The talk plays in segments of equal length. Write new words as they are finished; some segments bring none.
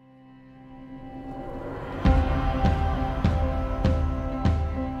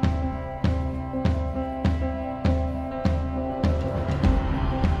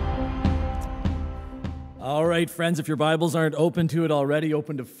right, friends, if your Bibles aren't open to it already,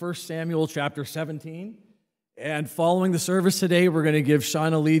 open to 1 Samuel chapter 17. And following the service today, we're going to give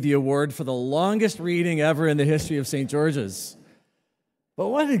Shauna Lee the award for the longest reading ever in the history of St. George's. But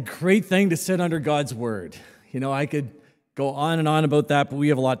what a great thing to sit under God's Word. You know, I could go on and on about that, but we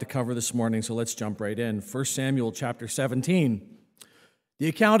have a lot to cover this morning, so let's jump right in. 1 Samuel chapter 17. The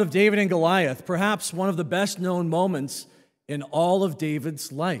account of David and Goliath, perhaps one of the best-known moments in all of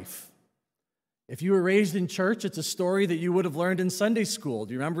David's life. If you were raised in church, it's a story that you would have learned in Sunday school.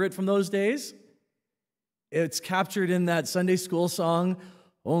 Do you remember it from those days? It's captured in that Sunday school song,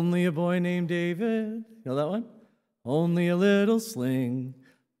 Only a Boy Named David. You know that one? Only a little sling,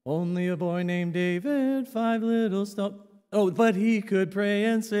 only a boy named David, 5 little stones. Oh, but he could pray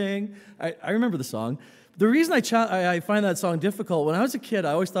and sing. I remember the song. The reason I find that song difficult, when I was a kid,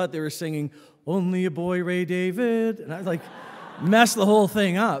 I always thought they were singing, Only a Boy Ray David, and I was like, messed the whole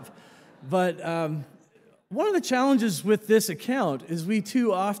thing up. But one of the challenges with this account is we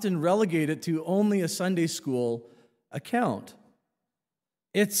too often relegate it to only a Sunday school account.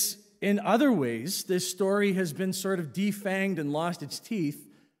 It's in other ways, this story has been sort of defanged and lost its teeth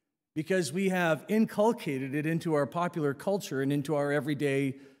because we have inculcated it into our popular culture and into our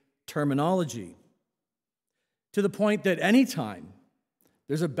everyday terminology. To the point that anytime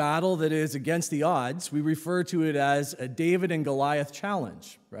there's a battle that is against the odds, we refer to it as a David and Goliath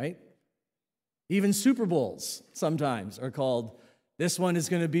challenge, right? Even Super Bowls sometimes are called, this one is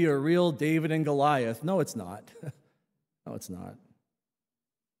going to be a real David and Goliath. No, it's not. No, it's not.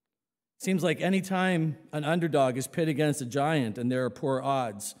 Seems like any time an underdog is pit against a giant and there are poor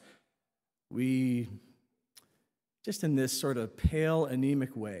odds, we, just in this sort of pale,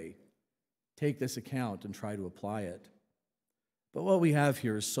 anemic way, take this account and try to apply it. But what we have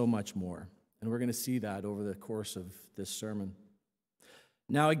here is so much more, and we're going to see that over the course of this sermon.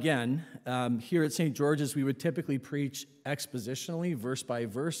 Now again, here at St. George's, we would typically preach expositionally, verse by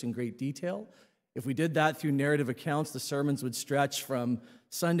verse, in great detail. If we did that through narrative accounts, the sermons would stretch from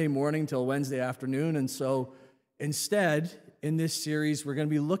Sunday morning till Wednesday afternoon. And so instead, in this series, we're going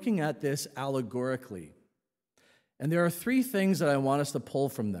to be looking at this allegorically. And there are 3 things that I want us to pull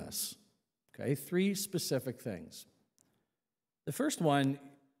from this. Okay, 3 specific things. The first one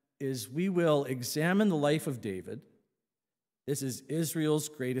is we will examine the life of David. This is Israel's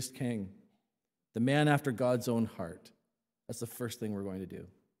greatest king, the man after God's own heart. That's the first thing we're going to do.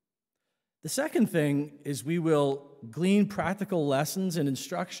 The second thing is we will glean practical lessons and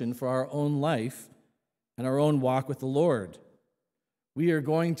instruction for our own life and our own walk with the Lord. We are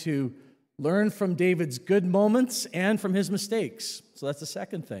going to learn from David's good moments and from his mistakes. So that's the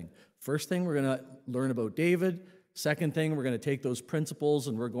second thing. First thing, we're going to learn about David. Second thing, we're going to take those principles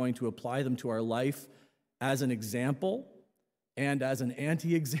and we're going to apply them to our life as an example and as an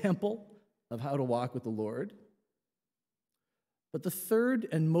anti-example of how to walk with the Lord. But the third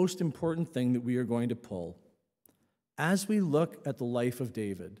and most important thing that we are going to pull, as we look at the life of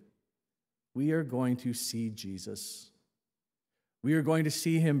David, we are going to see Jesus. We are going to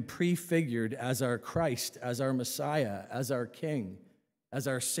see him prefigured as our Christ, as our Messiah, as our King, as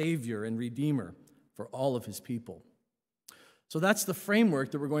our Savior and Redeemer for all of his people. So that's the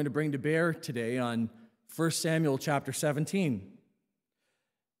framework that we're going to bring to bear today on 1 Samuel chapter 17.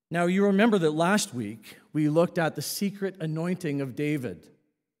 Now, you remember that last week we looked at the secret anointing of David.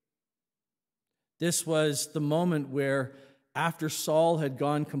 This was the moment where, after Saul had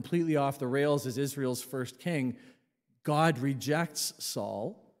gone completely off the rails as Israel's first king, God rejects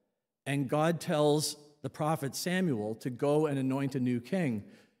Saul, and God tells the prophet Samuel to go and anoint a new king.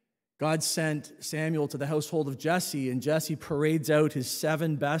 God sent Samuel to the household of Jesse, and Jesse parades out his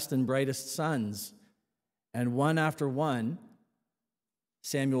 7 best and brightest sons. And one after one,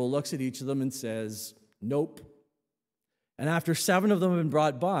 Samuel looks at each of them and says, nope. And after 7 of them have been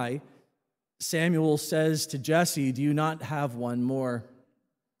brought by, Samuel says to Jesse, do you not have one more?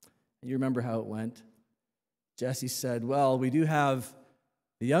 And you remember how it went. Jesse said, well, we do have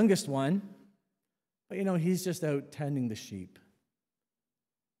the youngest one, but he's just out tending the sheep.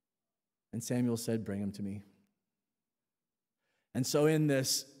 And Samuel said, bring him to me. And so in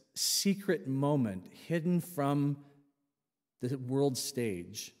this secret moment, hidden from the world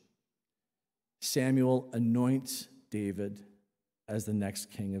stage, Samuel anoints David as the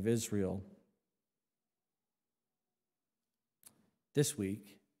next king of Israel. This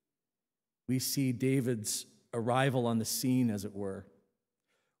week, we see David's arrival on the scene, as it were.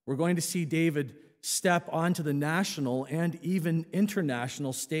 We're going to see David step onto the national and even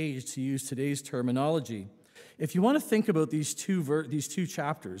international stage, to use today's terminology. If you want to think about these two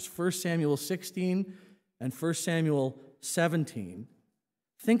chapters, 1 Samuel 16 and 1 Samuel 17,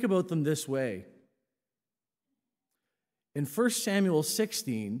 think about them this way. In 1 Samuel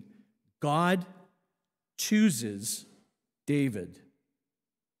 16, God chooses David.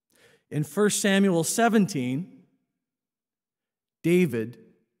 In 1 Samuel 17, David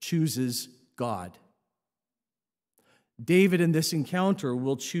chooses God. David in this encounter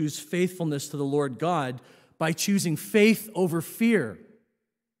will choose faithfulness to the Lord God by choosing faith over fear.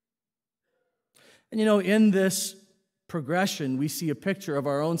 And in this progression, we see a picture of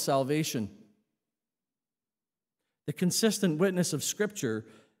our own salvation. The consistent witness of Scripture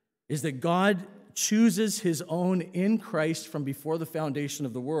is that God chooses his own in Christ from before the foundation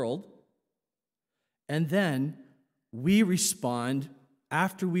of the world, and then we respond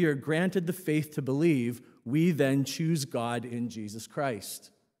after we are granted the faith to believe. We then choose God in Jesus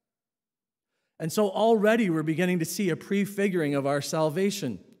Christ. And so already we're beginning to see a prefiguring of our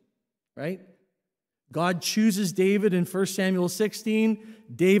salvation, right? God chooses David in 1 Samuel 16.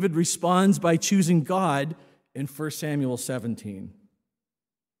 David responds by choosing God in 1 Samuel 17.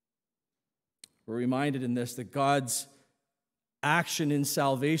 We're reminded in this that God's action in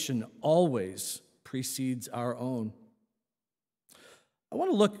salvation always precedes our own. I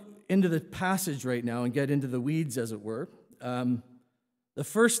want to look into the passage right now and get into the weeds, as it were. The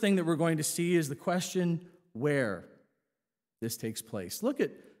first thing that we're going to see is the question where this takes place. Look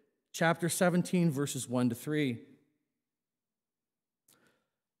at chapter 17, verses 1 to 3.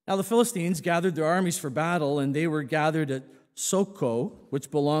 Now the Philistines gathered their armies for battle, and they were gathered at Soko,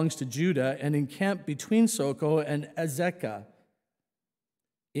 which belongs to Judah, and encamped between Soko and Azekah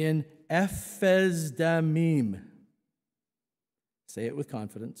in Ephes-dammim. Say it with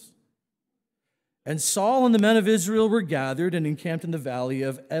confidence. And Saul and the men of Israel were gathered and encamped in the valley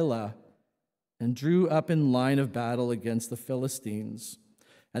of Elah, and drew up in line of battle against the Philistines.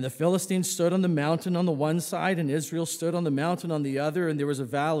 And the Philistines stood on the mountain on the one side, and Israel stood on the mountain on the other, and there was a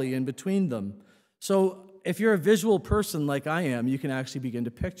valley in between them. So if you're a visual person like I am, you can actually begin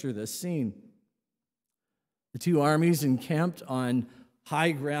to picture this scene. The two armies encamped on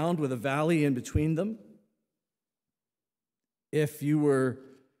high ground with a valley in between them. If you were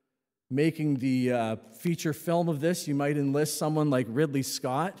making the feature film of this, you might enlist someone like Ridley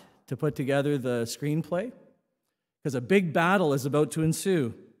Scott to put together the screenplay, because a big battle is about to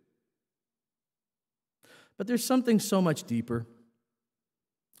ensue. But there's something so much deeper.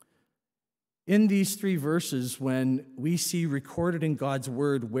 In these 3 verses, when we see recorded in God's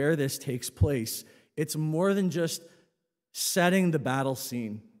word where this takes place, it's more than just setting the battle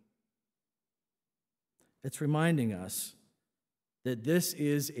scene. It's reminding us that this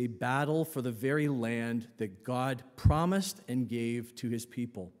is a battle for the very land that God promised and gave to his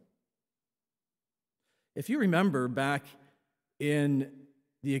people. If you remember back in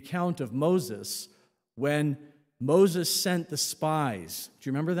the account of Moses, when Moses sent the spies, do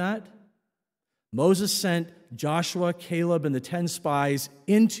you remember that? Moses sent Joshua, Caleb, and the 10 spies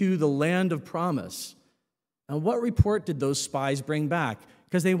into the land of promise. And what report did those spies bring back?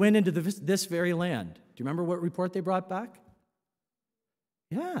 Because they went into this very land. Do you remember what report they brought back?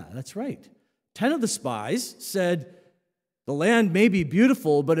 Yeah, that's right. 10 of the spies said, the land may be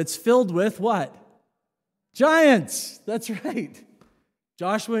beautiful, but it's filled with what? Giants. That's right.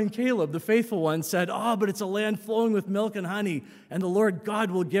 Joshua and Caleb, the faithful ones, said, but it's a land flowing with milk and honey, and the Lord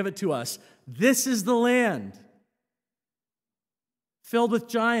God will give it to us. This is the land, filled with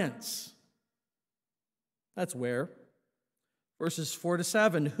giants. That's where. Verses 4 to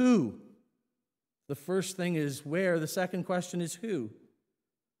 7, who? The first thing is where. The second question is who?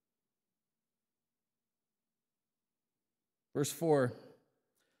 Verse 4,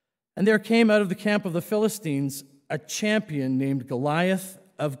 and there came out of the camp of the Philistines a champion named Goliath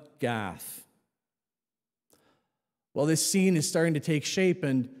of Gath. Well, this scene is starting to take shape,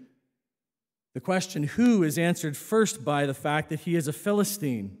 and the question who is answered first by the fact that he is a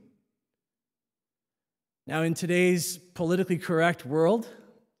Philistine. Now, in today's politically correct world,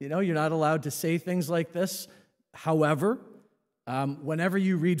 you're not allowed to say things like this. However, whenever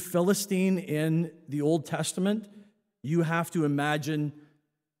you read Philistine in the Old Testament, you have to imagine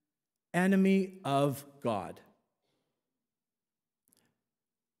enemy of God.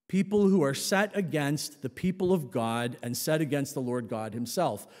 People who are set against the people of God and set against the Lord God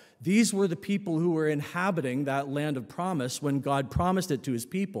himself. These were the people who were inhabiting that land of promise when God promised it to his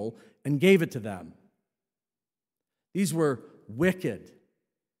people and gave it to them. These were wicked,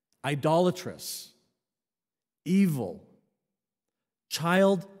 idolatrous, evil,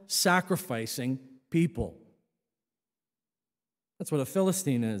 child-sacrificing people. That's what a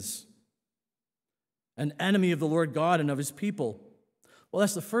Philistine is. An enemy of the Lord God and of his people. Well,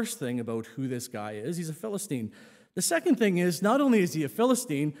 that's the first thing about who this guy is. He's a Philistine. The second thing is, not only is he a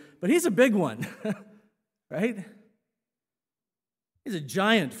Philistine, but he's a big one, right? He's a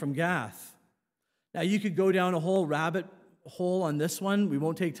giant from Gath. Now, you could go down a whole rabbit hole on this one. We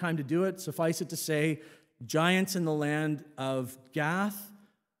won't take time to do it. Suffice it to say, giants in the land of Gath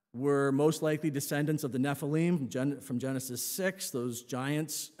were most likely descendants of the Nephilim from Genesis 6, those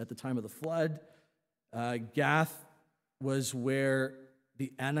giants at the time of the flood. Gath was where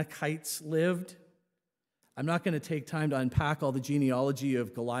the Anakites lived. I'm not going to take time to unpack all the genealogy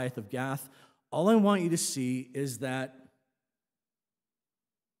of Goliath of Gath. All I want you to see is that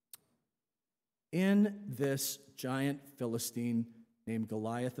in this giant Philistine named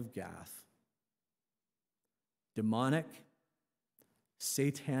Goliath of Gath, demonic,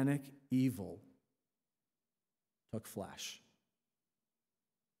 satanic evil took flesh.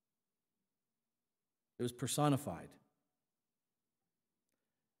 It was personified.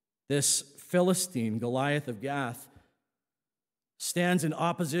 This Philistine, Goliath of Gath, stands in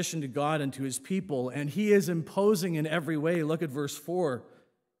opposition to God and to his people, and he is imposing in every way. Look at verse 4.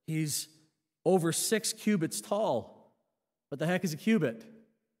 He's over 6 cubits tall. What the heck is a cubit?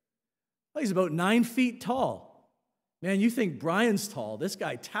 Well, he's about 9 feet tall. Man, you think Brian's tall. This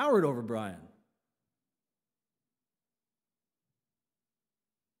guy towered over Brian.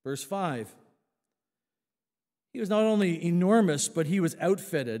 Verse 5. He was not only enormous, but he was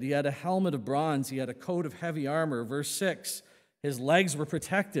outfitted. He had a helmet of bronze. He had a coat of heavy armor. Verse 6. His legs were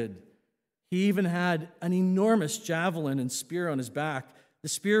protected. He even had an enormous javelin and spear on his back. The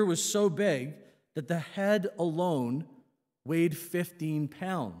spear was so big that the head alone weighed 15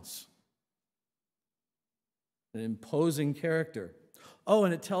 pounds. An imposing character. Oh,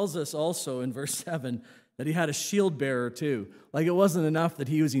 and it tells us also in verse 7 that he had a shield bearer too. Like, it wasn't enough that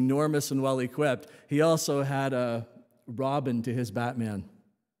he was enormous and well equipped. He also had a Robin to his Batman.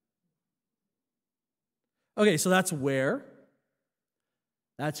 Okay, so that's where.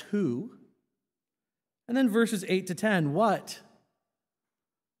 That's who. And then verses 8 to 10, what?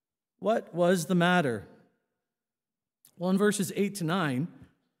 What was the matter? Well, in verses 8 to 9,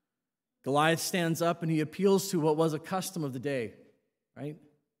 Goliath stands up and he appeals to what was a custom of the day, right?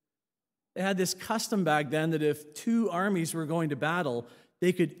 They had this custom back then that if 2 armies were going to battle,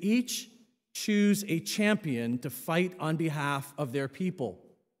 they could each choose a champion to fight on behalf of their people.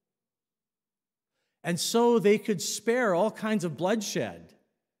 And so they could spare all kinds of bloodshed.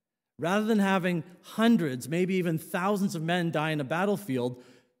 Rather than having hundreds, maybe even thousands of men die in a battlefield,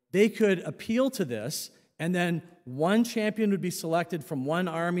 they could appeal to this, and then one champion would be selected from one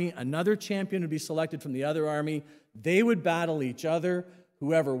army, another champion would be selected from the other army. They would battle each other.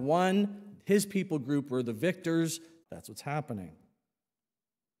 Whoever won, his people group were the victors. That's what's happening.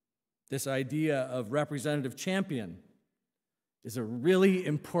 This idea of representative champion is a really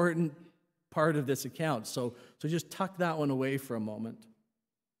important part of this account. So just tuck that one away for a moment.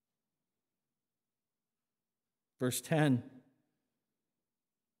 Verse 10.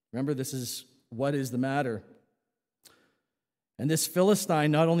 Remember, this is what is the matter. And this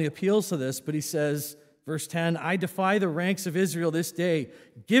Philistine not only appeals to this, but he says, verse 10, I defy the ranks of Israel this day.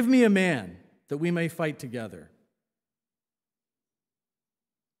 Give me a man that we may fight together.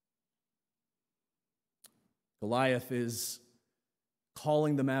 Goliath is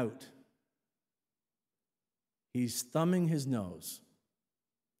calling them out. He's thumbing his nose.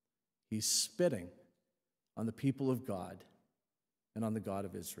 He's spitting on the people of God and on the God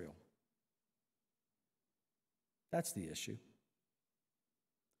of Israel. That's the issue.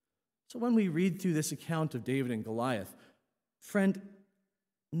 So when we read through this account of David and Goliath, friend,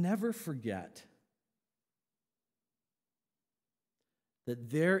 never forget that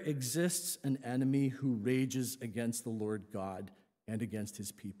there exists an enemy who rages against the Lord God and against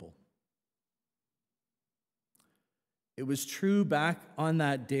his people. It was true back on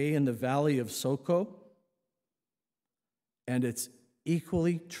that day in the valley of Soko, and it's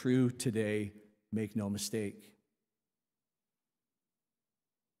equally true today, make no mistake.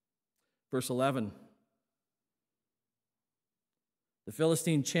 Verse 11. The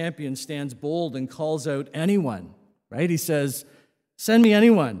Philistine champion stands bold and calls out anyone, right? He says, send me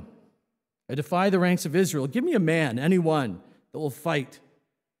anyone. I defy the ranks of Israel. Give me a man, anyone, that will fight.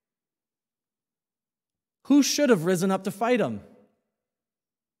 Who should have risen up to fight him?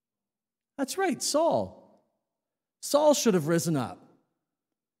 That's right, Saul. Saul should have risen up.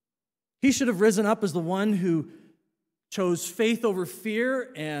 He should have risen up as the one who chose faith over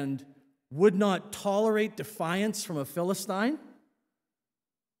fear and would not tolerate defiance from a Philistine.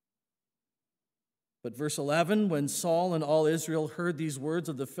 But verse 11, when Saul and all Israel heard these words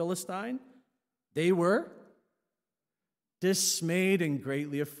of the Philistine, they were dismayed and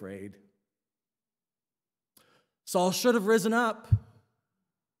greatly afraid. Saul should have risen up,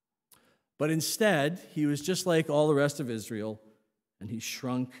 but instead, he was just like all the rest of Israel, and he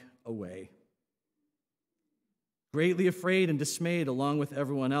shrunk away, greatly afraid and dismayed along with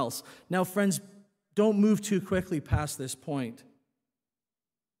everyone else. Now, friends, don't move too quickly past this point.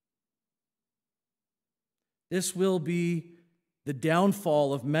 This will be the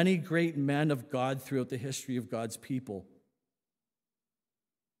downfall of many great men of God throughout the history of God's people.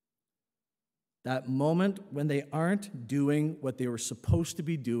 That moment when they aren't doing what they were supposed to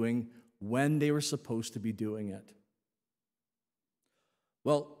be doing when they were supposed to be doing it.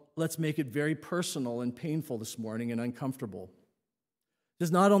 Well, let's make it very personal and painful this morning and uncomfortable. This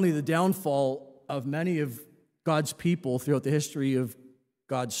is not only the downfall of many of God's people throughout the history of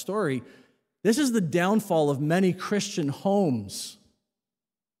God's story, this is the downfall of many Christian homes.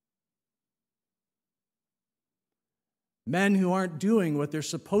 Men who aren't doing what they're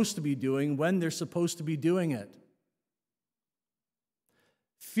supposed to be doing when they're supposed to be doing it.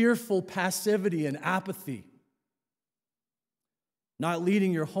 Fearful passivity and apathy. Not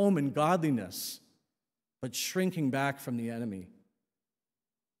leading your home in godliness, but shrinking back from the enemy.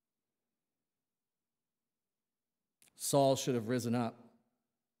 Saul should have risen up,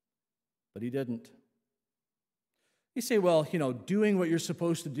 but he didn't. You say, well, doing what you're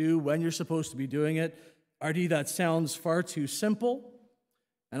supposed to do when you're supposed to be doing it, R.D., that sounds far too simple.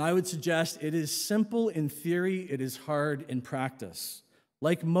 And I would suggest it is simple in theory, it is hard in practice.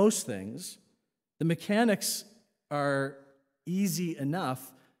 Like most things, the mechanics are easy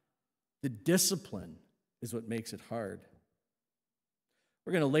enough. The discipline is what makes it hard.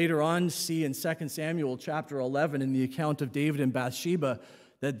 We're going to later on see in 2 Samuel chapter 11 in the account of David and Bathsheba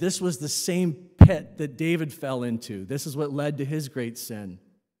that this was the same pit that David fell into. This is what led to his great sin.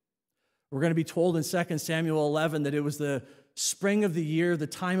 We're going to be told in 2 Samuel 11 that it was the spring of the year, the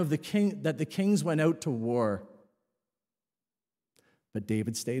time of the king, that the kings went out to war. But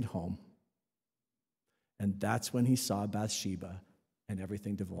David stayed home. And that's when he saw Bathsheba, and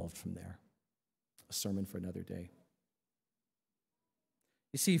everything devolved from there. A sermon for another day.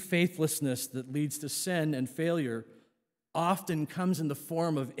 You see, faithlessness that leads to sin and failure often comes in the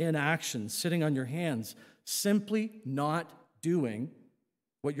form of inaction, sitting on your hands, simply not doing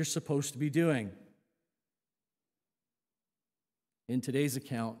what you're supposed to be doing. In today's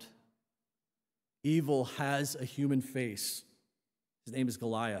account, evil has a human face. His name is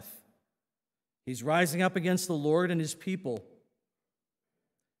Goliath. He's rising up against the Lord and his people.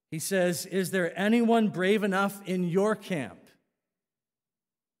 He says, "Is there anyone brave enough in your camp?"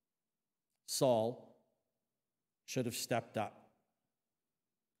 Saul should have stepped up.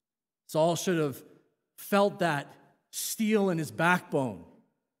 Saul should have felt that steel in his backbone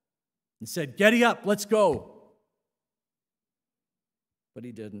and said, "Giddy up, let's go." But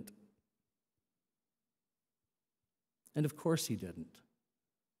he didn't. And of course he didn't.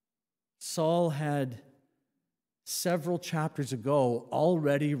 Saul had several chapters ago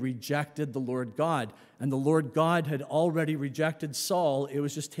already rejected the Lord God, and the Lord God had already rejected Saul. It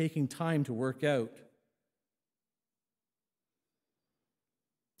was just taking time to work out.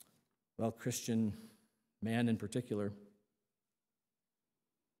 Well, Christian man in particular,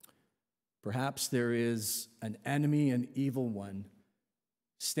 perhaps there is an enemy, an evil one,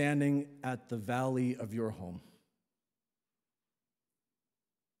 standing at the valley of your home.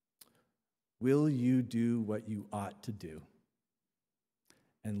 Will you do what you ought to do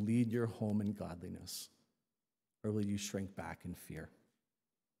and lead your home in godliness? Or will you shrink back in fear?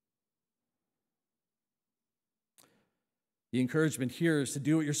 The encouragement here is to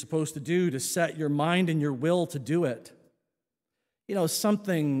do what you're supposed to do, to set your mind and your will to do it.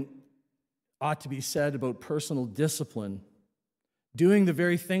 Something ought to be said about personal discipline. Doing the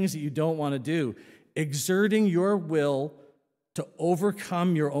very things that you don't want to do. Exerting your will to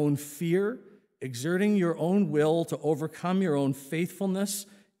overcome your own fear. Exerting your own will to overcome your own faithfulness,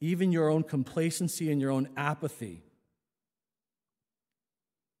 even your own complacency and your own apathy.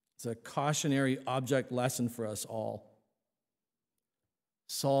 It's a cautionary object lesson for us all.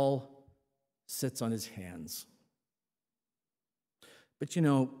 Saul sits on his hands. But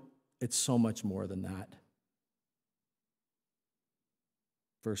it's so much more than that.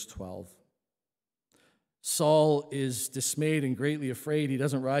 Verse 12. Saul is dismayed and greatly afraid. He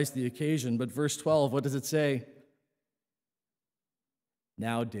doesn't rise to the occasion. But verse 12, what does it say?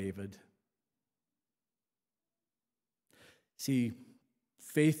 Now David. See,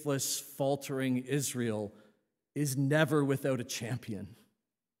 faithless, faltering Israel is never without a champion.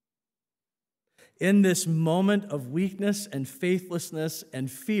 In this moment of weakness and faithlessness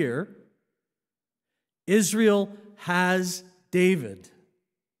and fear, Israel has David.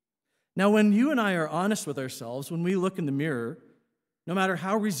 Now, when you and I are honest with ourselves, when we look in the mirror, no matter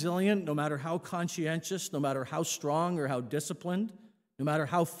how resilient, no matter how conscientious, no matter how strong or how disciplined, no matter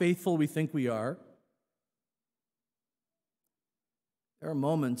how faithful we think we are, there are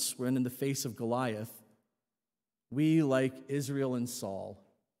moments when, in the face of Goliath, we, like Israel and Saul,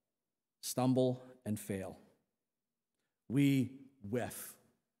 stumble and fail. We whiff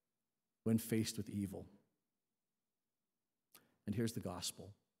when faced with evil. And here's the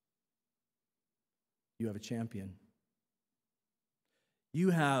gospel. You have a champion. You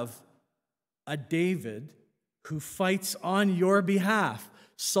have a David who fights on your behalf.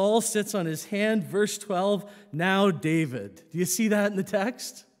 Saul sits on his hand, verse 12, now David. Do you see that in the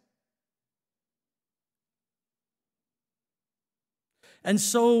text? And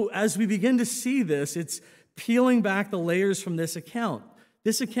so as we begin to see this, it's peeling back the layers from this account.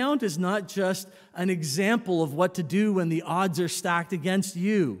 This account is not just an example of what to do when the odds are stacked against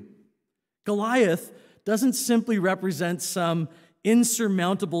you. Goliath doesn't simply represent some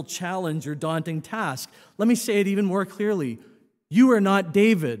insurmountable challenge or daunting task. Let me say it even more clearly. You are not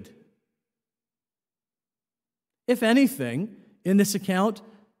David. If anything, in this account,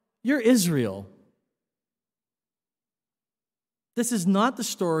 you're Israel. This is not the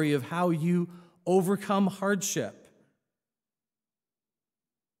story of how you overcome hardship.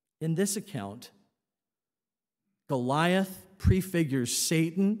 In this account, Goliath prefigures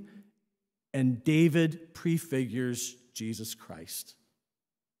Satan and David prefigures Jesus Christ.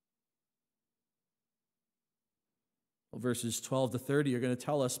 Well, verses 12 to 30 are going to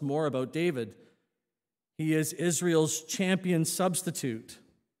tell us more about David. He is Israel's champion substitute.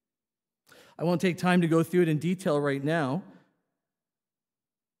 I won't take time to go through it in detail right now.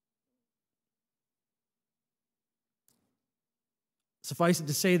 Suffice it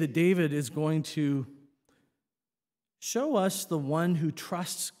to say that David is going to show us the one who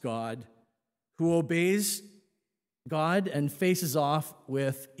trusts God, who obeys God and faces off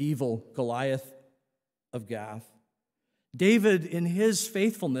with evil, Goliath of Gath. David, in his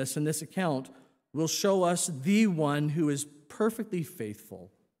faithfulness in this account, will show us the one who is perfectly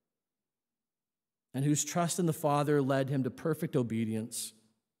faithful and whose trust in the Father led him to perfect obedience,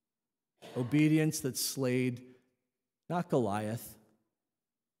 obedience that slayed not Goliath,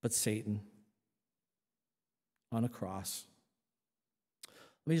 but Satan on a cross.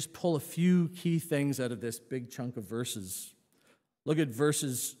 Let me just pull a few key things out of this big chunk of verses. Look at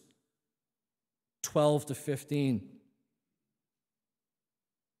verses 12 to 15.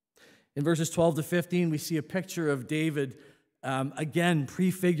 In verses 12 to 15, we see a picture of David, again,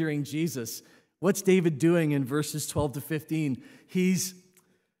 prefiguring Jesus. What's David doing in verses 12 to 15? He's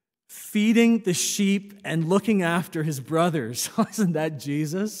feeding the sheep and looking after his brothers. Isn't that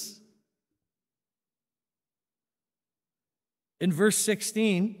Jesus? In verse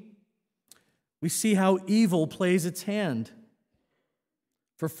 16, we see how evil plays its hand.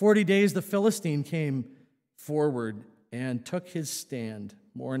 For 40 days, the Philistine came forward and took his stand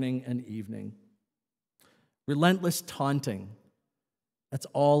morning and evening. Relentless taunting. That's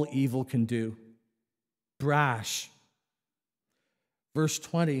all evil can do. Brash. Verse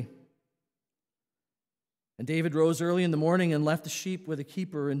 20. And David rose early in the morning and left the sheep with a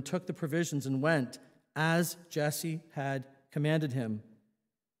keeper and took the provisions and went as Jesse had commanded him.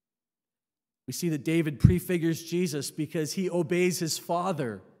 We see that David prefigures Jesus because he obeys his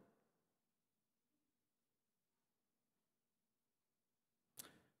father.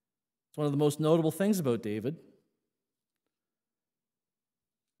 It's one of the most notable things about David.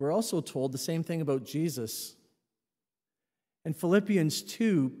 We're also told the same thing about Jesus. In Philippians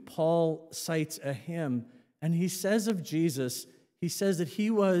 2, Paul cites a hymn, and he says of Jesus, he says that he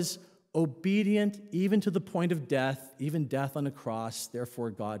was obedient even to the point of death, even death on a cross. Therefore,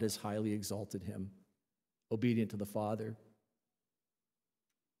 God has highly exalted him. Obedient to the Father.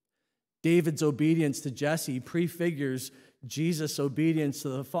 David's obedience to Jesse prefigures Jesus' obedience to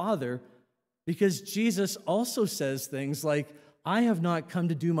the Father, because Jesus also says things like, I have not come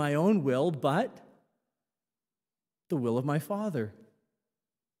to do my own will, but the will of my Father.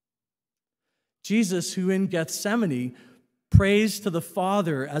 Jesus, who in Gethsemane prays to the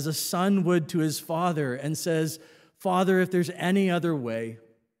Father as a son would to his father and says, Father, if there's any other way,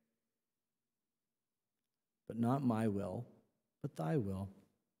 but not my will, but thy will.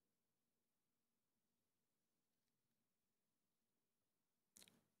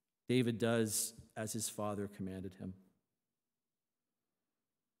 David does as his father commanded him.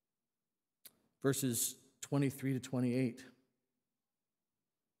 Verses 23 to 28.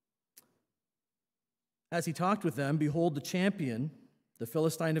 As he talked with them, behold, the champion, the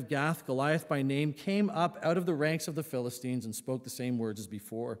Philistine of Gath, Goliath by name, came up out of the ranks of the Philistines and spoke the same words as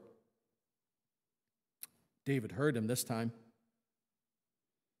before. David heard him this time.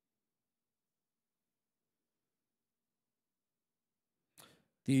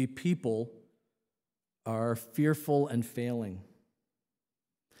 The people are fearful and failing.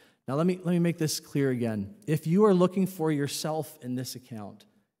 Now, let me make this clear again. If you are looking for yourself in this account,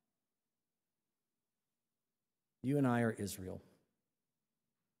 you and I are Israel.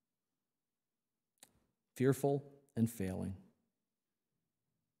 Fearful and failing.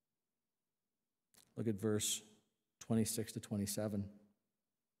 Look at verse 26 to 27.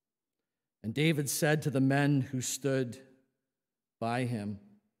 And David said to the men who stood by him,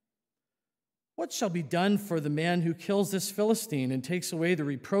 "What shall be done for the man who kills this Philistine and takes away the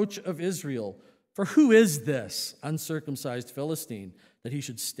reproach of Israel? For who is this uncircumcised Philistine that he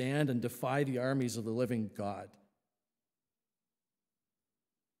should stand and defy the armies of the living God?"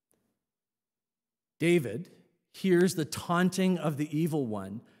 David hears the taunting of the evil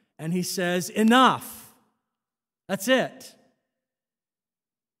one, and he says, "Enough. That's it."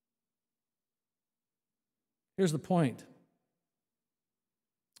 Here's the point.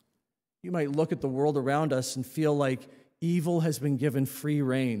 You might look at the world around us and feel like evil has been given free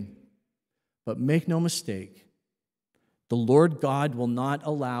rein. But make no mistake, the Lord God will not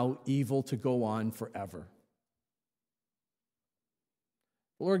allow evil to go on forever.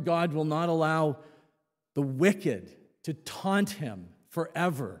 The Lord God will not allow the wicked to taunt him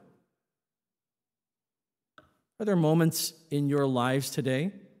forever. Are there moments in your lives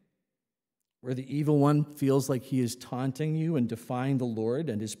today where the evil one feels like he is taunting you and defying the Lord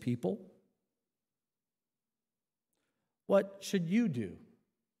and his people? What should you do?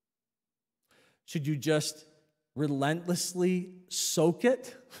 Should you just relentlessly soak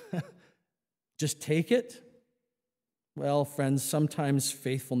it? Just take it? Well, friends, sometimes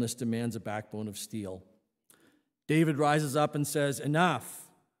faithfulness demands a backbone of steel. David rises up and says, "Enough."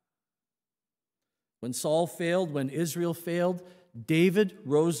 When Saul failed, when Israel failed, David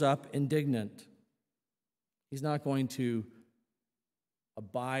rose up indignant. He's not going to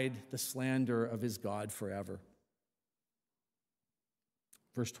abide the slander of his God forever.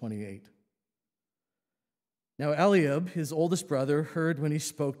 Verse 28. Now Eliab, his oldest brother, heard when he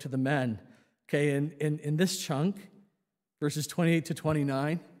spoke to the men. Okay, in this chunk, verses 28 to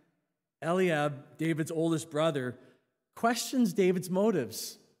 29, Eliab, David's oldest brother, questions David's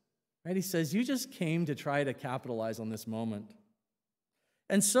motives. Right? He says, "You just came to try to capitalize on this moment."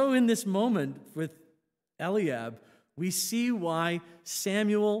 And so in this moment with Eliab, we see why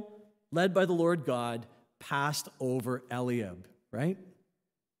Samuel, led by the Lord God, passed over Eliab, right?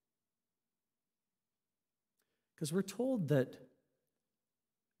 Because we're told that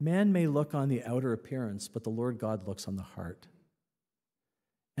man may look on the outer appearance, but the Lord God looks on the heart.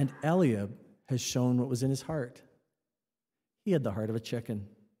 And Eliab has shown what was in his heart. He had the heart of a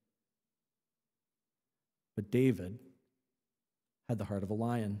chicken. But David had the heart of a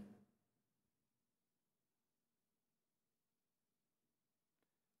lion.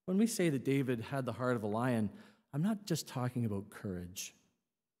 When we say that David had the heart of a lion, I'm not just talking about courage.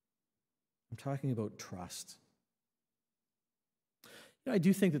 I'm talking about trust. I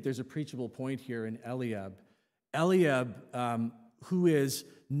do think that there's a preachable point here in Eliab. Eliab, who is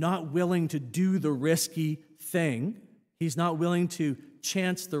not willing to do the risky thing. He's not willing to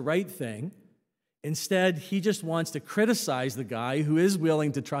chance the right thing. Instead, he just wants to criticize the guy who is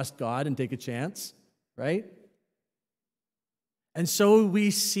willing to trust God and take a chance, right? And so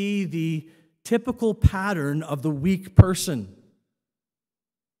we see the typical pattern of the weak person.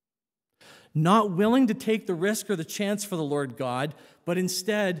 Not willing to take the risk or the chance for the Lord God, but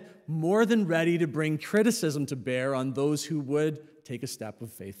instead more than ready to bring criticism to bear on those who would take a step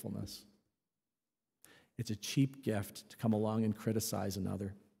of faithfulness. It's a cheap gift to come along and criticize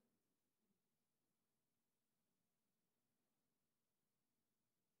another.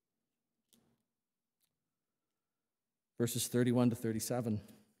 Verses 31 to 37.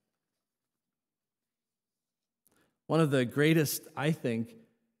 One of the greatest, I think,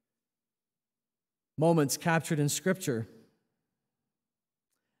 moments captured in Scripture.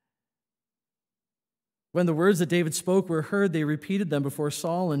 When the words that David spoke were heard, they repeated them before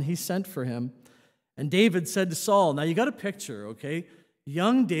Saul, and he sent for him. And David said to Saul, now you got a picture, okay?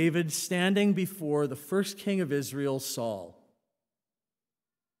 Young David standing before the first king of Israel, Saul.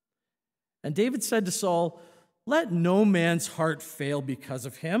 And David said to Saul, let no man's heart fail because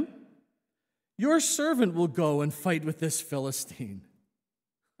of him. Your servant will go and fight with this Philistine.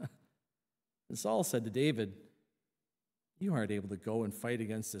 And Saul said to David, you aren't able to go and fight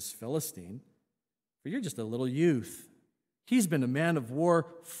against this Philistine, for you're just a little youth. He's been a man of war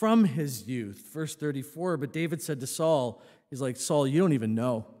from his youth. Verse 34, but David said to Saul, he's like, Saul, you don't even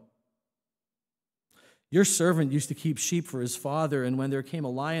know. Your servant used to keep sheep for his father, and when there came a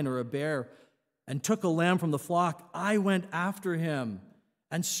lion or a bear and took a lamb from the flock, I went after him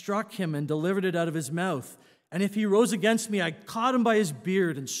and struck him and delivered it out of his mouth. And if he rose against me, I caught him by his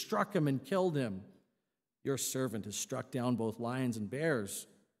beard and struck him and killed him. Your servant has struck down both lions and bears.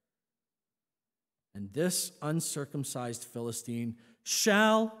 And this uncircumcised Philistine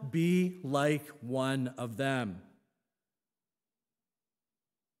shall be like one of them.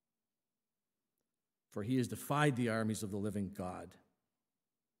 For he has defied the armies of the living God.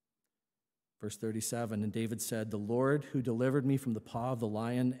 Verse 37, and David said, the Lord who delivered me from the paw of the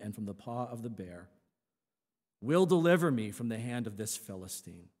lion and from the paw of the bear will deliver me from the hand of this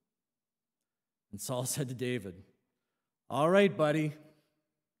Philistine. And Saul said to David, all right, buddy,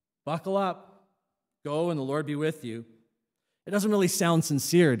 buckle up, go and the Lord be with you. It doesn't really sound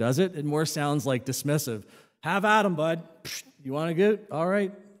sincere, does it? It more sounds like dismissive. Have at him, bud. You want to get? All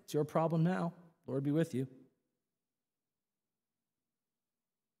right, it's your problem now. Lord be with you.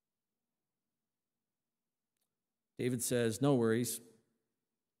 David says, no worries,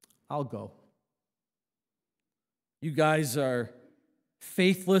 I'll go. You guys are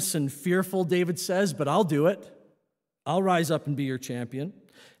faithless and fearful, David says, but I'll do it. I'll rise up and be your champion.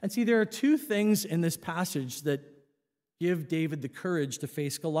 And see, there are two things in this passage that give David the courage to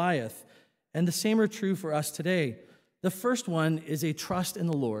face Goliath. And the same are true for us today. The first one is a trust in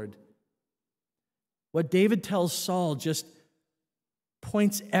the Lord. What David tells Saul just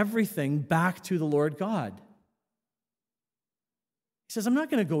points everything back to the Lord God. He says, I'm not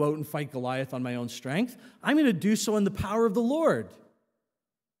going to go out and fight Goliath on my own strength. I'm going to do so in the power of the Lord.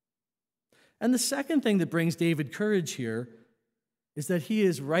 And the second thing that brings David courage here is that he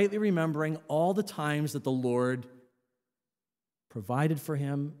is rightly remembering all the times that the Lord provided for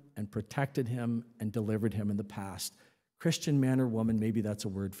him and protected him and delivered him in the past. Christian man or woman, maybe that's a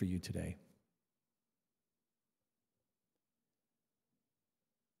word for you today.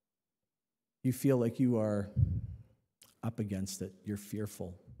 You feel like you are up against it. You're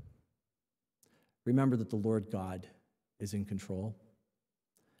fearful. Remember that the Lord God is in control.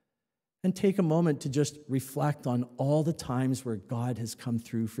 And take a moment to just reflect on all the times where God has come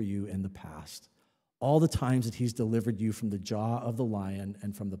through for you in the past. All the times that he's delivered you from the jaw of the lion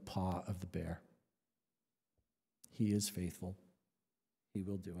and from the paw of the bear. He is faithful. He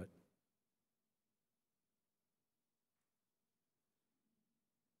will do it.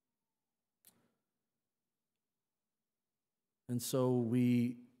 And so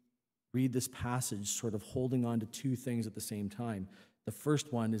we read this passage sort of holding on to two things at the same time. The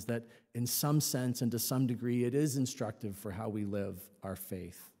first one is that in some sense and to some degree, it is instructive for how we live our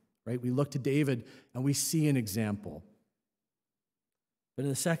faith, right? We look to David and we see an example. But in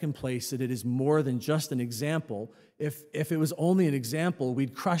the second place, that it is more than just an example. If it was only an example,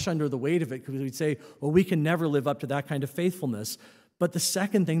 we'd crush under the weight of it because we'd say, well, we can never live up to that kind of faithfulness. But the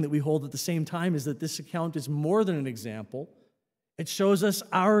second thing that we hold at the same time is that this account is more than an example. It shows us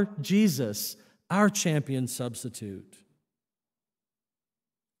our Jesus, our champion substitute.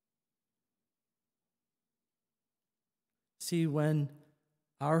 See, when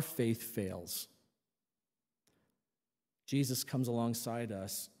our faith fails, Jesus comes alongside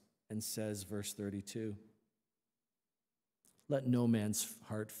us and says, verse 32, let no man's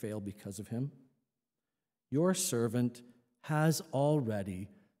heart fail because of him. Your servant has already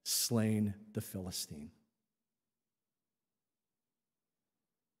slain the Philistine.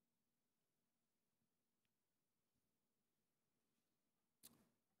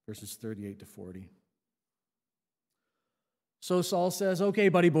 Verses 38 to 40. So Saul says, okay,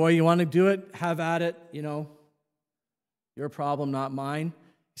 buddy boy, you want to do it? Have at it, your problem, not mine.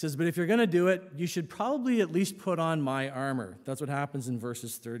 He says, but if you're going to do it, you should probably at least put on my armor. That's what happens in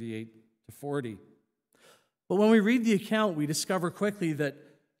verses 38 to 40. But when we read the account, we discover quickly that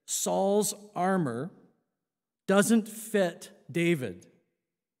Saul's armor doesn't fit David.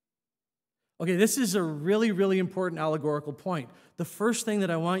 Okay, this is a really, really important allegorical point. The first thing that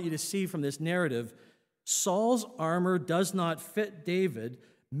I want you to see from this narrative, Saul's armor does not fit David.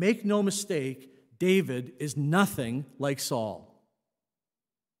 Make no mistake, David is nothing like Saul.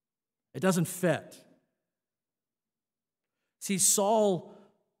 It doesn't fit. See, Saul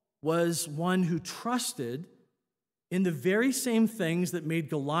was one who trusted in the very same things that made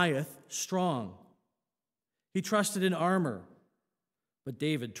Goliath strong. He trusted in armor, but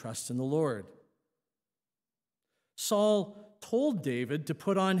David trusts in the Lord. Saul told David to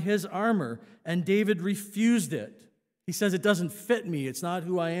put on his armor, and David refused it. He says, it doesn't fit me. It's not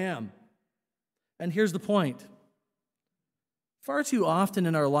who I am. And here's the point. Far too often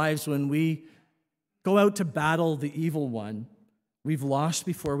in our lives when we go out to battle the evil one, we've lost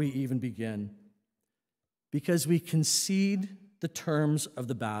before we even begin because we concede the terms of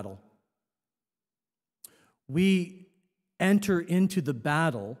the battle. We enter into the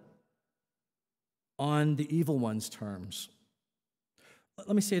battle on the evil one's terms.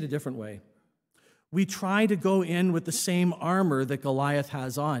 Let me say it a different way. We try to go in with the same armor that Goliath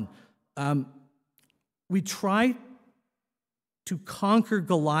has on. We try to conquer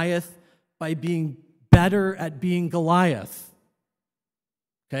Goliath by being better at being Goliath.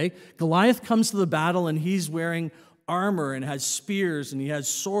 Okay? Goliath comes to the battle and he's wearing armor and has spears and he has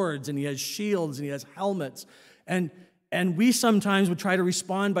swords and he has shields and he has helmets. And we sometimes would try to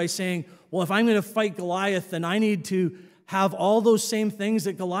respond by saying, well, if I'm going to fight Goliath, then I need to have all those same things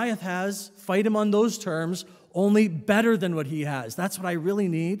that Goliath has, fight him on those terms, only better than what he has. That's what I really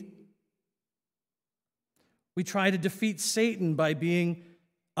need. We try to defeat Satan by being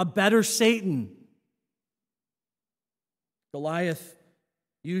a better Satan. Goliath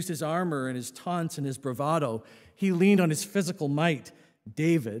used his armor and his taunts and his bravado. He leaned on his physical might.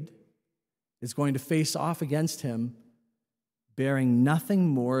 David is going to face off against him, bearing nothing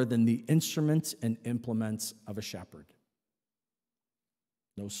more than the instruments and implements of a shepherd.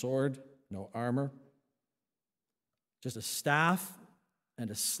 No sword, no armor, just a staff and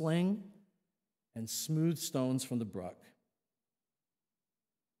a sling and smooth stones from the brook.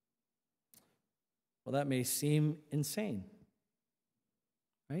 Well, that may seem insane,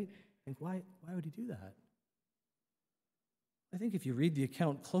 right? And why would he do that? I think if you read the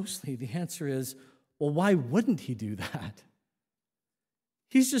account closely, the answer is, well, why wouldn't he do that?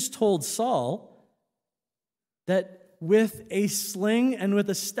 He's just told Saul that with a sling and with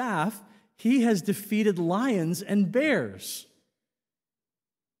a staff, he has defeated lions and bears.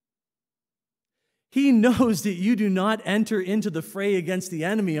 He knows that you do not enter into the fray against the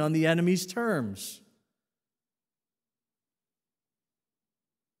enemy on the enemy's terms.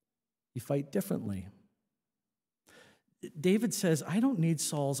 You fight differently. David says, I don't need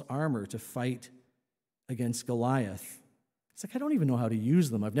Saul's armor to fight against Goliath. It's like, I don't even know how to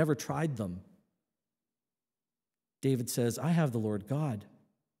use them. I've never tried them. David says, I have the Lord God.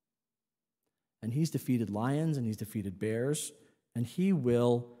 And he's defeated lions and he's defeated bears, and he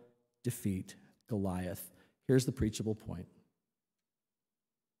will defeat Goliath. Here's the preachable point.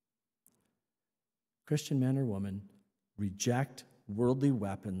 Christian men or women reject worldly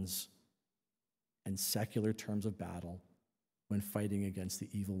weapons and secular terms of battle when fighting against the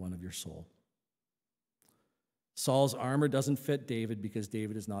evil one of your soul. Saul's armor doesn't fit David because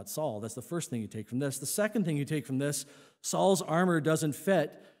David is not Saul. That's the first thing you take from this. The second thing you take from this, Saul's armor doesn't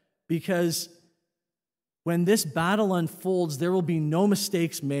fit because when this battle unfolds, there will be no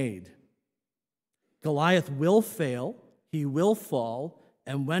mistakes made. Goliath will fail, he will fall,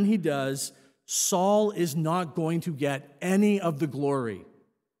 and when he does, Saul is not going to get any of the glory.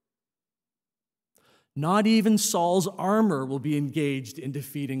 Not even Saul's armor will be engaged in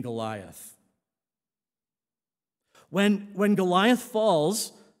defeating Goliath. When Goliath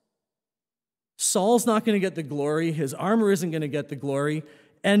falls, Saul's not going to get the glory, his armor isn't going to get the glory,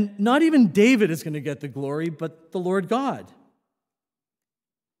 and not even David is going to get the glory, but the Lord God.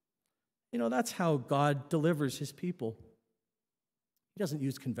 You know, that's how God delivers his people. He doesn't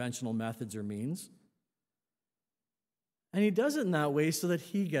use conventional methods or means. And he does it in that way so that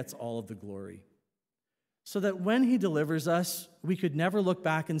he gets all of the glory. So that when he delivers us, we could never look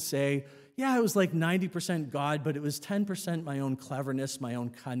back and say, yeah, it was like 90% God, but it was 10% my own cleverness, my own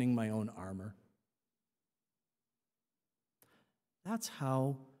cunning, my own armor. That's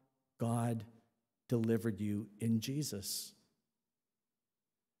how God delivered you in Jesus.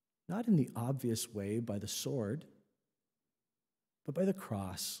 Not in the obvious way by the sword, but by the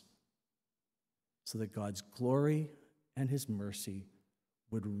cross, so that God's glory and his mercy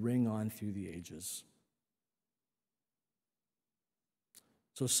would ring on through the ages.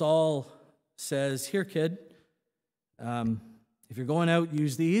 So Saul says, here, kid, if you're going out,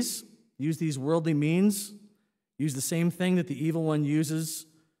 use these worldly means, use the same thing that the evil one uses,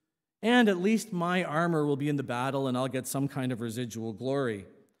 and at least my armor will be in the battle and I'll get some kind of residual glory.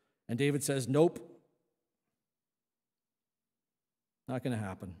 And David says, nope, not going to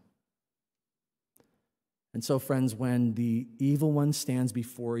happen. And so, friends, when the evil one stands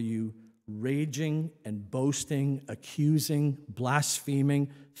before you, raging and boasting, accusing,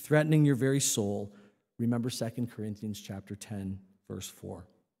 blaspheming, threatening your very soul, remember 2 Corinthians chapter 10, verse 4,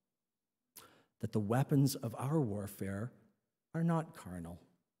 that the weapons of our warfare are not carnal.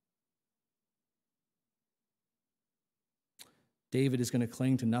 David is going to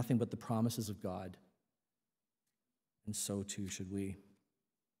cling to nothing but the promises of God, and so too should we.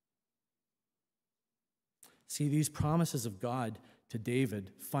 See, these promises of God to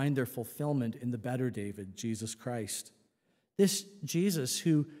David find their fulfillment in the better David, Jesus Christ. This Jesus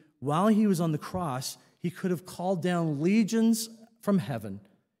who, while he was on the cross, He could have called down legions from heaven.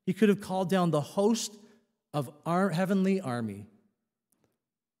 He could have called down the host of our heavenly army.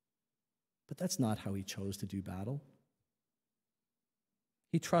 But that's not how he chose to do battle.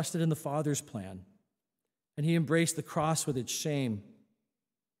 He trusted in the Father's plan, and he embraced the cross with its shame.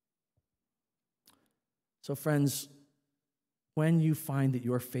 So, friends, when you find that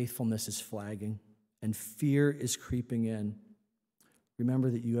your faithfulness is flagging and fear is creeping in, remember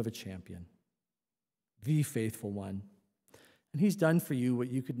that you have a champion, the faithful one. And he's done for you what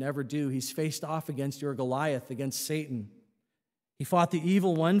you could never do. He's faced off against your Goliath, against Satan. He fought the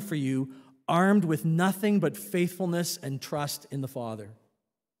evil one for you, armed with nothing but faithfulness and trust in the Father.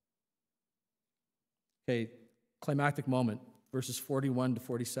 Okay, climactic moment, verses 41 to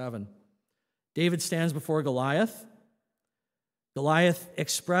 47. David stands before Goliath. Goliath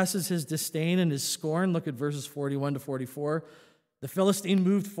expresses his disdain and his scorn. Look at verses 41 to 44. The Philistine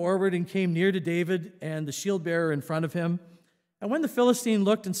moved forward and came near to David and the shield bearer in front of him. And when the Philistine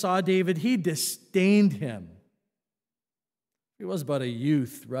looked and saw David, he disdained him. He was but a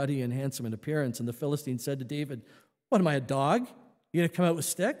youth, ruddy and handsome in appearance. And the Philistine said to David, "What, am I, a dog? You going to come out with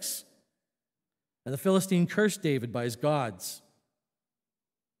sticks?" And the Philistine cursed David by his gods.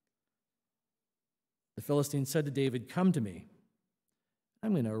 The Philistine said to David, "Come to me.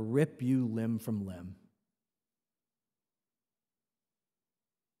 I'm going to rip you limb from limb."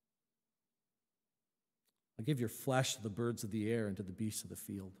 I'll give your flesh to the birds of the air and to the beasts of the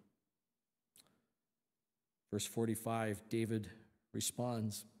field. Verse 45, David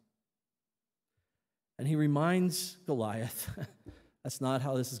responds. And he reminds Goliath, that's not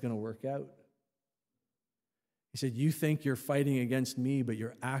how this is going to work out. He said, "You think you're fighting against me, but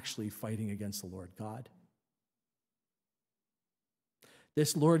you're actually fighting against the Lord God.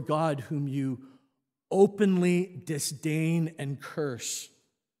 This Lord God whom you openly disdain and curse."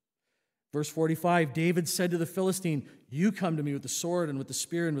 Verse 45, David said to the Philistine, "You come to me with the sword and with the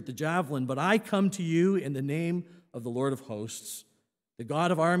spear and with the javelin, but I come to you in the name of the Lord of hosts, the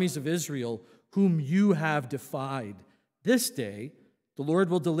God of armies of Israel, whom you have defied. This day the Lord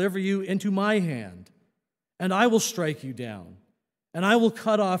will deliver you into my hand, and I will strike you down, and I will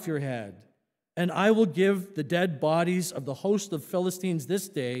cut off your head, and I will give the dead bodies of the host of Philistines this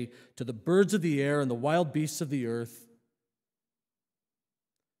day to the birds of the air and the wild beasts of the earth,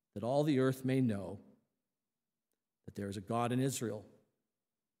 that all the earth may know that there is a God in Israel,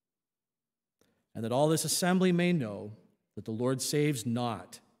 and that all this assembly may know that the Lord saves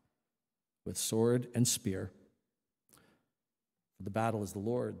not with sword and spear. For the battle is the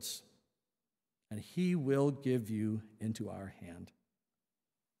Lord's, and he will give you into our hand."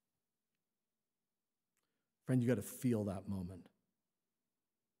 Friend, you got to feel that moment.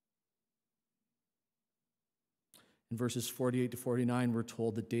 In verses 48 to 49, we're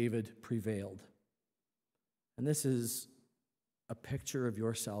told that David prevailed. And this is a picture of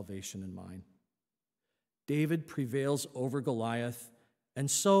your salvation and mine. David prevails over Goliath, and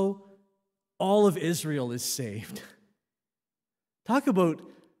so all of Israel is saved. Talk about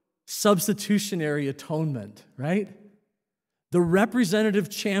substitutionary atonement, right? The representative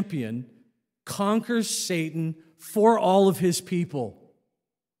champion conquers Satan for all of his people.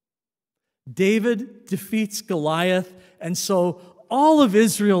 David defeats Goliath, and so all of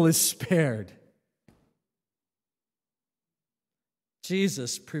Israel is spared.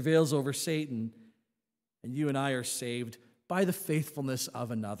 Jesus prevails over Satan, and you and I are saved by the faithfulness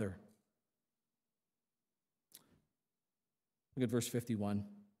of another. Look at verse 51.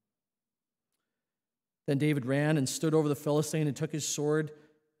 Then David ran and stood over the Philistine and took his sword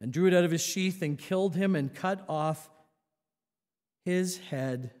and drew it out of his sheath and killed him and cut off his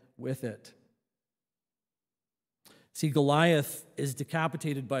head with it. See, Goliath is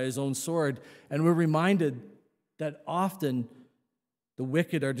decapitated by his own sword, and we're reminded that often the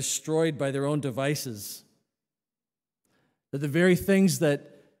wicked are destroyed by their own devices. That the very things that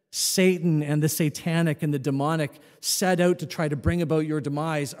Satan and the satanic and the demonic set out to try to bring about your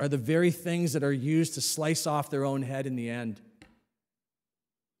demise are the very things that are used to slice off their own head in the end.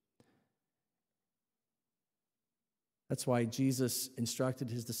 That's why Jesus instructed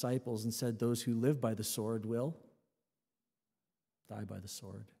his disciples and said, "Those who live by the sword will die by the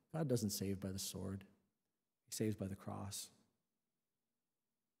sword." God doesn't save by the sword. He saves by the cross.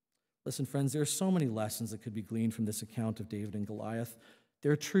 Listen, friends, there are so many lessons that could be gleaned from this account of David and Goliath.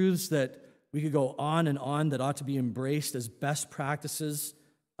 There are truths that we could go on and on that ought to be embraced as best practices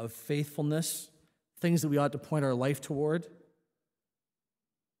of faithfulness, things that we ought to point our life toward.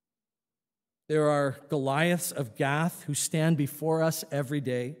 There are Goliaths of Gath who stand before us every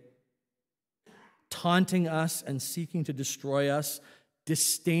day, taunting us and seeking to destroy us,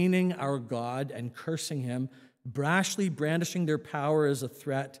 disdaining our God and cursing him, brashly brandishing their power as a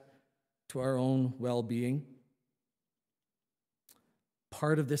threat to our own well-being.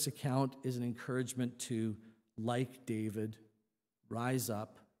 Part of this account is an encouragement to, like David, rise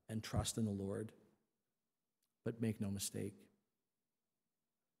up and trust in the Lord. But make no mistake,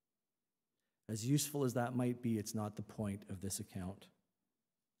 as useful as that might be, it's not the point of this account.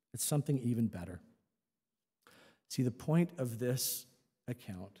 It's something even better. See, the point of this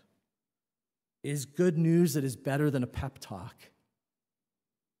account is good news that is better than a pep talk.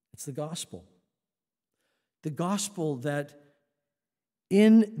 It's the gospel. The gospel that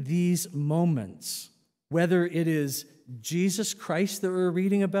in these moments, whether it is Jesus Christ that we're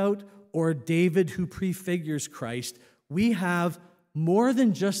reading about or David who prefigures Christ, we have more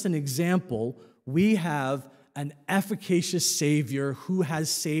than just an example. We have an efficacious Savior who has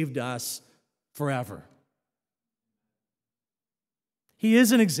saved us forever. He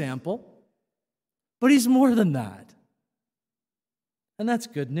is an example, but he's more than that. And that's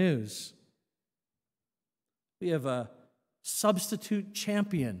good news. We have a substitute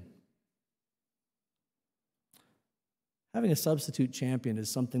champion. Having a substitute champion is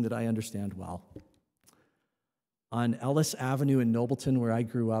something that I understand well. On Ellis Avenue in Nobleton, where I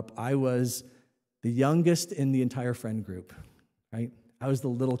grew up, I was the youngest in the entire friend group, right? I was the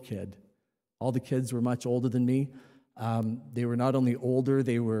little kid. All the kids were much older than me. They were not only older,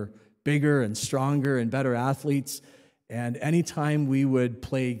 they were bigger and stronger and better athletes. And anytime we would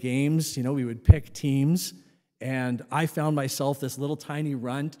play games, we would pick teams. And I found myself this little tiny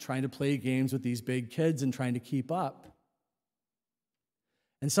runt trying to play games with these big kids and trying to keep up.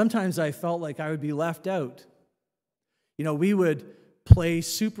 And sometimes I felt like I would be left out. We would play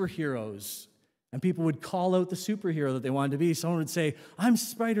superheroes, and people would call out the superhero that they wanted to be. Someone would say, I'm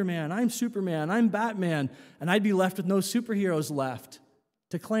Spider-Man, I'm Superman, I'm Batman, and I'd be left with no superheroes left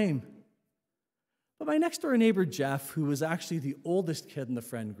to claim. But my next-door neighbor, Jeff, who was actually the oldest kid in the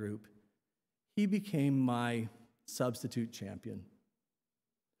friend group, he became my substitute champion.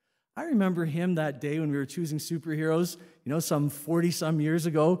 I remember him that day when we were choosing superheroes, some 40-some years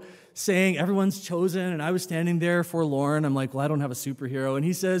ago, saying everyone's chosen, and I was standing there forlorn. I'm like, well, I don't have a superhero. And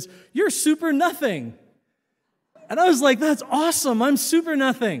he says, you're super nothing. And I was like, that's awesome. I'm super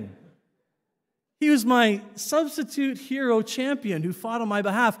nothing. He was my substitute hero champion who fought on my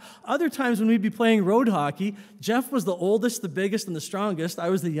behalf. Other times when we'd be playing road hockey, Jeff was the oldest, the biggest, and the strongest. I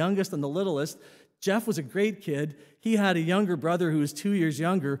was the youngest and the littlest. Jeff was a great kid. He had a younger brother who was 2 years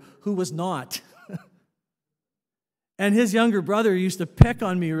younger who was not. And his younger brother used to pick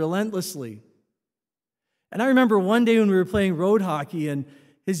on me relentlessly. And I remember one day when we were playing road hockey and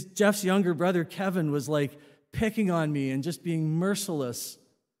Jeff's younger brother, Kevin, was like picking on me and just being merciless.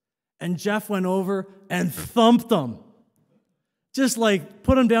 And Jeff went over and thumped him. Just like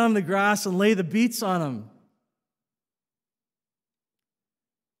put him down in the grass and lay the beats on him.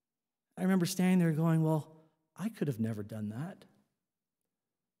 I remember standing there going, well, I could have never done that.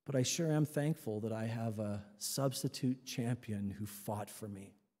 But I sure am thankful that I have a substitute champion who fought for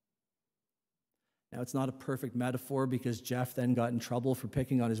me. Now, it's not a perfect metaphor because Jeff then got in trouble for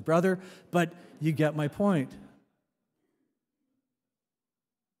picking on his brother, but you get my point.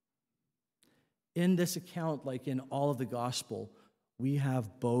 In this account, like in all of the gospel, we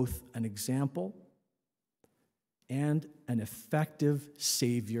have both an example and an effective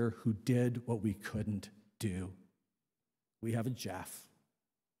Savior who did what we couldn't do. We have a Jeff.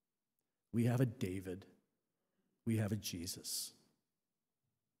 We have a David. We have a Jesus.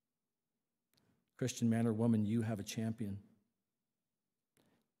 Christian man or woman, you have a champion.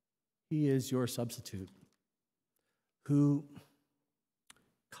 He is your substitute who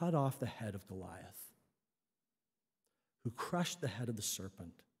cut off the head of Goliath, who crushed the head of the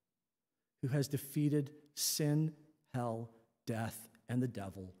serpent, who has defeated sin, hell, death, and the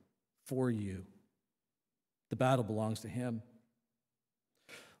devil for you. The battle belongs to him.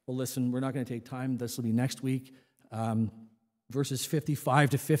 Well, listen, we're not going to take time. This will be next week. Verses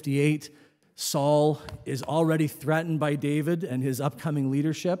 55 to 58, Saul is already threatened by David and his upcoming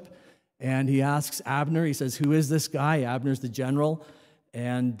leadership. And he asks Abner, he says, who is this guy? Abner's the general.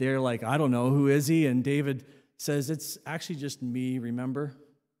 And they're like, I don't know, who is he? And David says, it's actually just me, remember?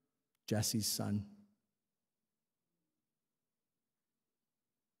 Jesse's son.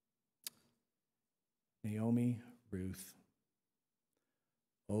 Naomi, Ruth,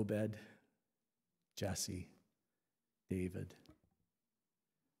 Obed, Jesse, David,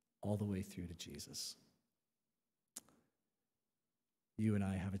 all the way through to Jesus. You and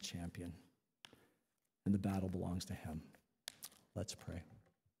I have a champion, and the battle belongs to him. Let's pray.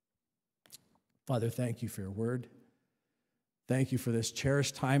 Father, thank you for your word. Thank you for this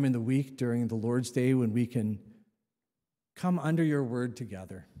cherished time in the week during the Lord's Day when we can come under your word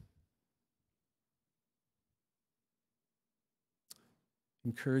together.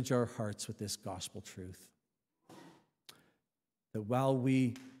 Encourage our hearts with this gospel truth, that while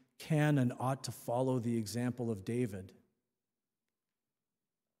we can and ought to follow the example of David,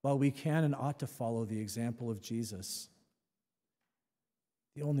 while we can and ought to follow the example of Jesus,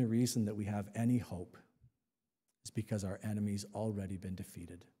 the only reason that we have any hope is because our enemy's already been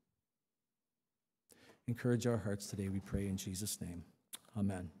defeated. Encourage our hearts today, we pray in Jesus' name.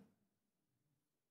 Amen.